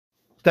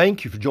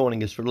Thank you for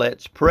joining us for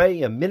Let's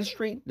Pray, a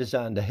ministry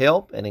designed to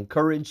help and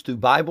encourage through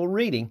Bible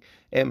reading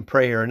and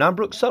prayer. And I'm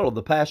Brooke Suttle,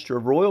 the pastor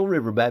of Royal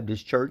River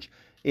Baptist Church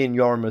in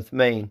Yarmouth,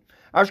 Maine.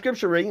 Our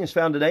scripture reading is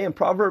found today in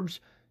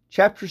Proverbs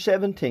chapter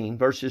 17,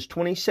 verses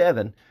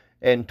 27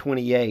 and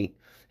 28.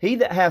 He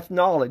that hath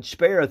knowledge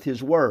spareth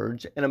his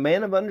words, and a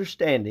man of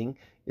understanding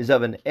is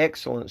of an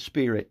excellent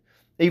spirit.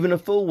 Even a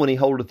fool, when he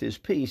holdeth his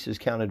peace, is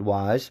counted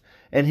wise,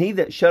 and he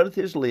that shutteth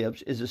his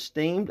lips is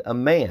esteemed a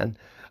man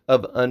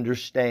of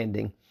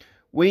understanding.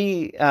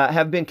 We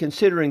have been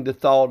considering the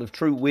thought of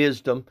true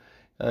wisdom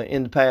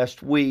in the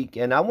past week,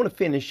 and I want to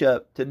finish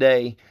up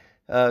today,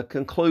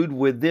 conclude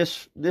with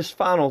this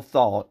final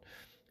thought.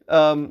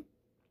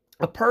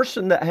 A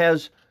person that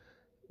has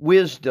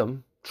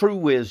wisdom, true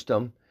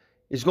wisdom,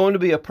 is going to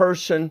be a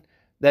person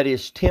that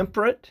is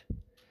temperate,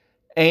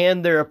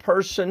 and they're a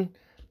person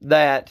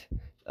that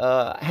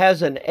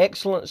has an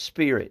excellent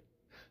spirit.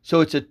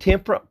 So it's a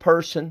temperate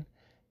person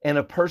and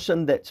a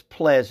person that's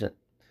pleasant.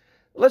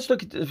 Let's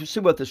look at see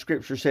what the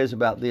scripture says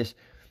about this.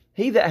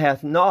 He that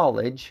hath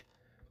knowledge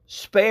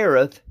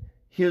spareth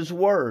his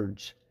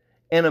words,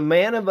 and a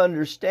man of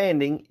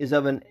understanding is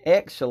of an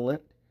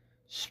excellent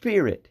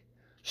spirit.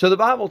 So the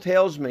Bible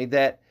tells me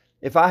that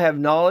if I have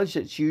knowledge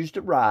that's used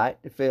right,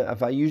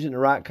 if I use it in the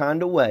right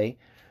kind of way,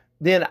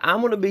 then I'm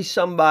going to be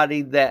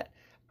somebody that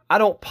I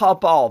don't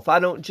pop off. I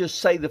don't just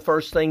say the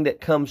first thing that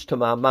comes to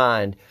my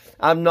mind.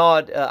 I'm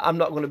not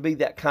going to be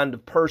that kind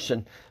of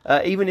person.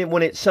 Even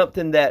when it's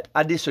something that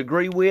I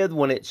disagree with,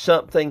 when it's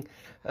something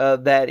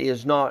that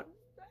is not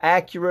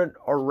accurate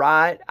or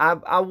right,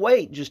 I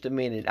wait just a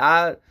minute.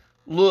 I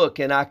look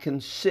and I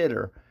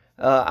consider.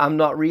 I'm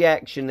not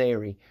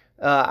reactionary.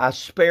 I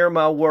spare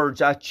my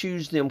words. I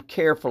choose them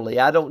carefully.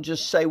 I don't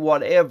just say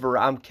whatever.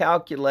 I'm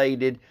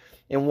calculated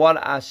in what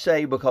I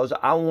say because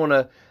I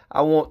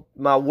want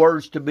my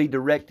words to be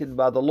directed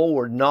by the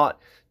Lord,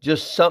 not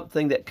just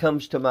something that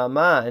comes to my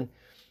mind.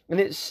 And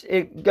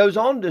it goes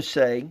on to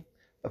say,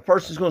 a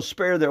person's going to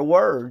spare their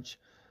words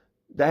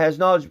that has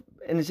knowledge.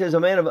 And it says, a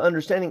man of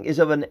understanding is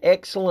of an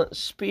excellent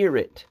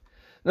spirit.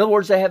 In other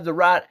words, they have the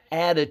right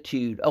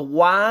attitude. A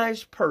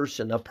wise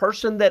person, a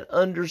person that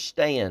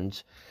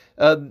understands.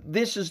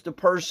 This is the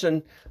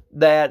person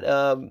that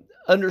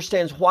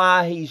understands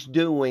why he's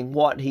doing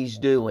what he's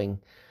doing.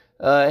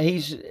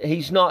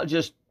 He's not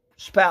just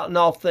spouting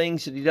off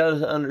things that he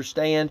doesn't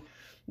understand.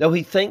 No,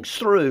 he thinks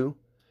through.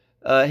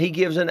 He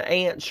gives an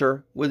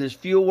answer with as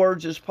few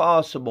words as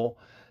possible,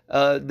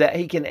 that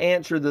he can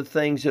answer the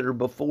things that are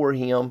before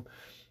him.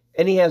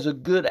 And he has a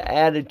good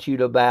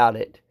attitude about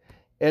it.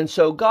 And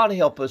so God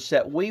help us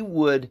that we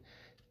would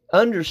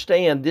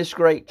understand this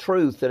great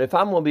truth, that if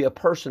I'm going to be a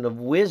person of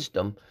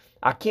wisdom,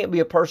 I can't be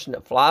a person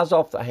that flies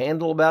off the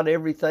handle about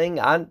everything.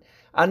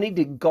 I need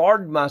to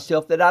guard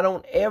myself that I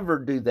don't ever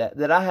do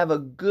that I have a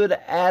good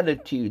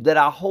attitude, that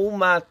I hold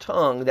my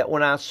tongue, that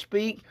when I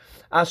speak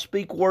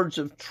words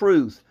of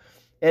truth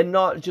and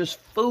not just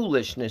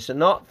foolishness and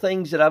not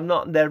things that have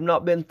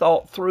not been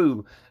thought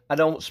through. I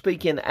don't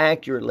speak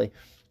inaccurately.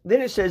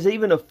 Then it says,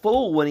 even a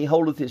fool, when he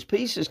holdeth his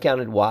peace, is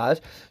counted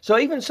wise. So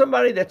even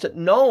somebody that's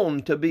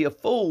known to be a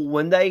fool,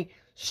 when they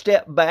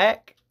step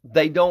back,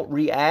 they don't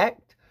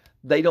react.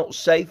 They don't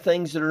say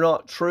things that are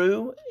not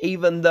true,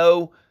 even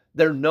though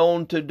they're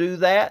known to do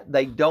that.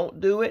 They don't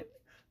do it.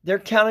 They're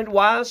counted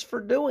wise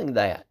for doing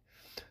that.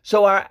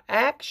 So our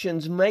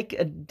actions make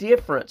a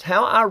difference.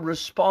 How I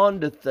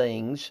respond to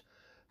things,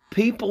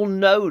 people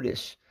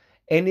notice,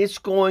 and it's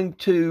going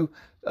to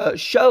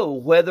show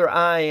whether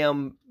I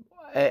am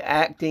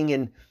acting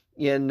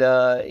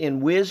in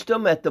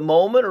wisdom at the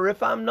moment or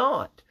if I'm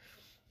not.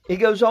 He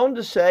goes on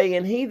to say,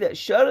 and he that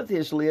shutteth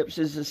his lips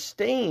is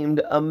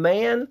esteemed a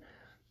man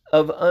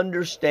of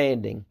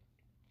understanding.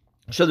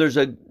 So there's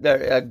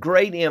a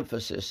great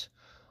emphasis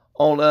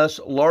on us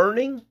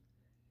learning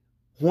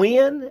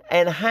when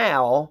and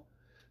how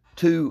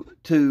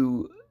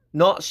to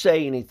not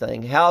say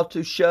anything, how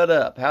to shut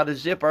up, how to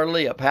zip our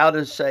lip, how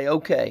to say,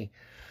 okay,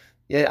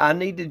 yeah, I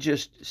need to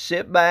just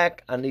sit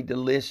back. I need to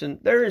listen.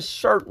 There is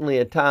certainly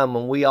a time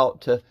when we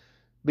ought to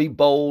be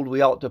bold.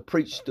 We ought to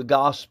preach the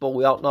gospel.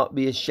 We ought not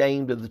be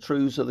ashamed of the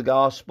truths of the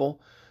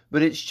gospel.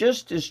 But it's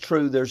just as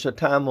true, there's a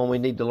time when we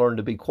need to learn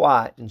to be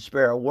quiet and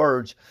spare our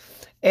words.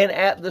 And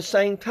at the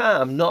same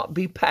time, not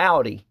be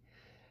pouty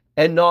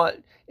and not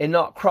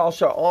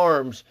cross our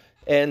arms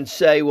and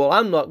say, well,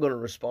 I'm not going to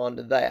respond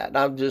to that.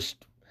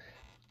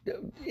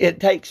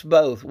 It takes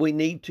both. We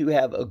need to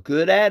have a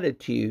good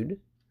attitude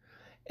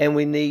and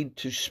we need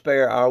to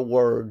spare our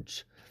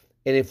words.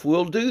 And if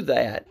we'll do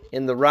that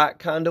in the right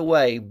kind of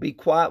way, be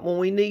quiet when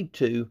we need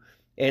to,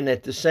 and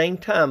at the same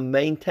time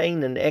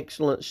maintain an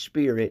excellent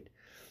spirit,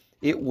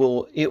 it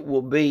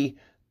will be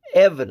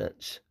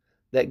evidence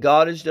that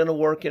God has done a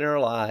work in our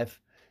life,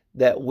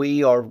 that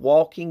we are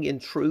walking in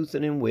truth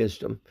and in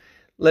wisdom.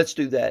 Let's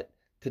do that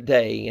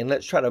today, and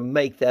let's try to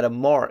make that a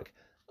mark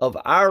of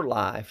our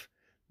life,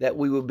 that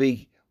we would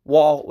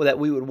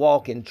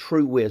walk in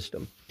true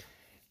wisdom.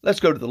 Let's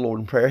go to the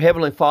Lord in prayer.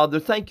 Heavenly Father,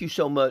 thank you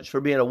so much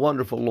for being a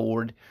wonderful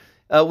Lord.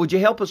 Would you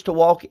help us to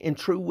walk in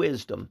true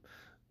wisdom?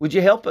 Would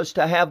you help us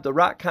to have the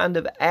right kind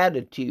of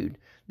attitude,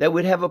 that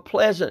would have a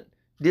pleasant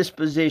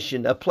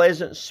disposition, a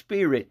pleasant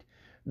spirit,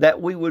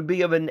 that we would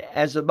be of an,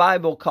 as the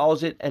Bible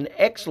calls it, an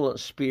excellent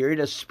spirit,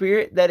 a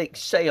spirit that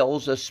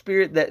excels, a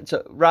spirit that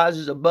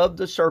rises above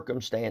the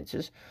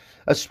circumstances,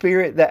 a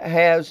spirit that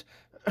has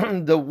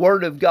the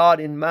Word of God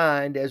in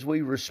mind as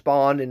we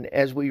respond and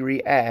as we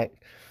react.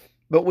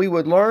 But we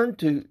would learn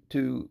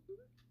to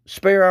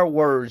spare our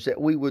words,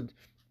 that we would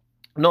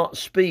not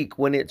speak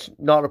when it's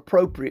not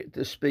appropriate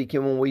to speak.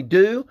 And when we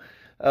do,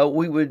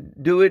 we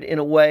would do it in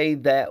a way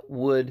that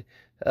would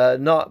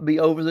not be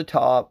over the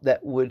top,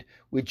 that would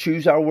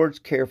choose our words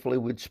carefully,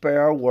 would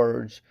spare our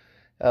words,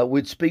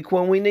 would speak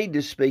when we need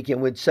to speak,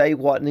 and would say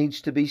what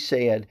needs to be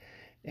said.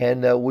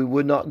 And we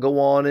would not go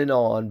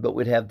on, but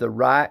would have the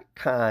right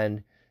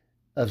kind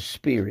of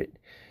spirit.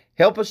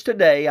 Help us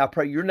today. I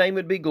pray your name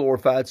would be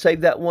glorified.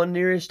 Save that one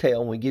nearest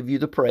hell, and we give you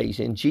the praise.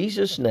 In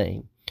Jesus'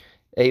 name,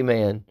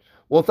 amen.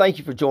 Well, thank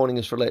you for joining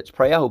us for Let's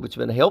Pray. I hope it's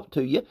been a help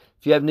to you.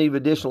 If you have need of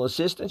additional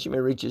assistance, you may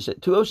reach us at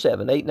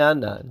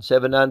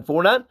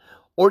 207-899-7949,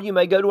 or you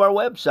may go to our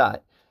website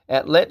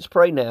at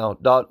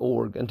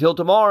letspraynow.org. Until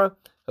tomorrow,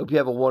 hope you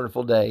have a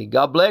wonderful day.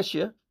 God bless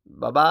you.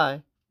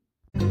 Bye-bye.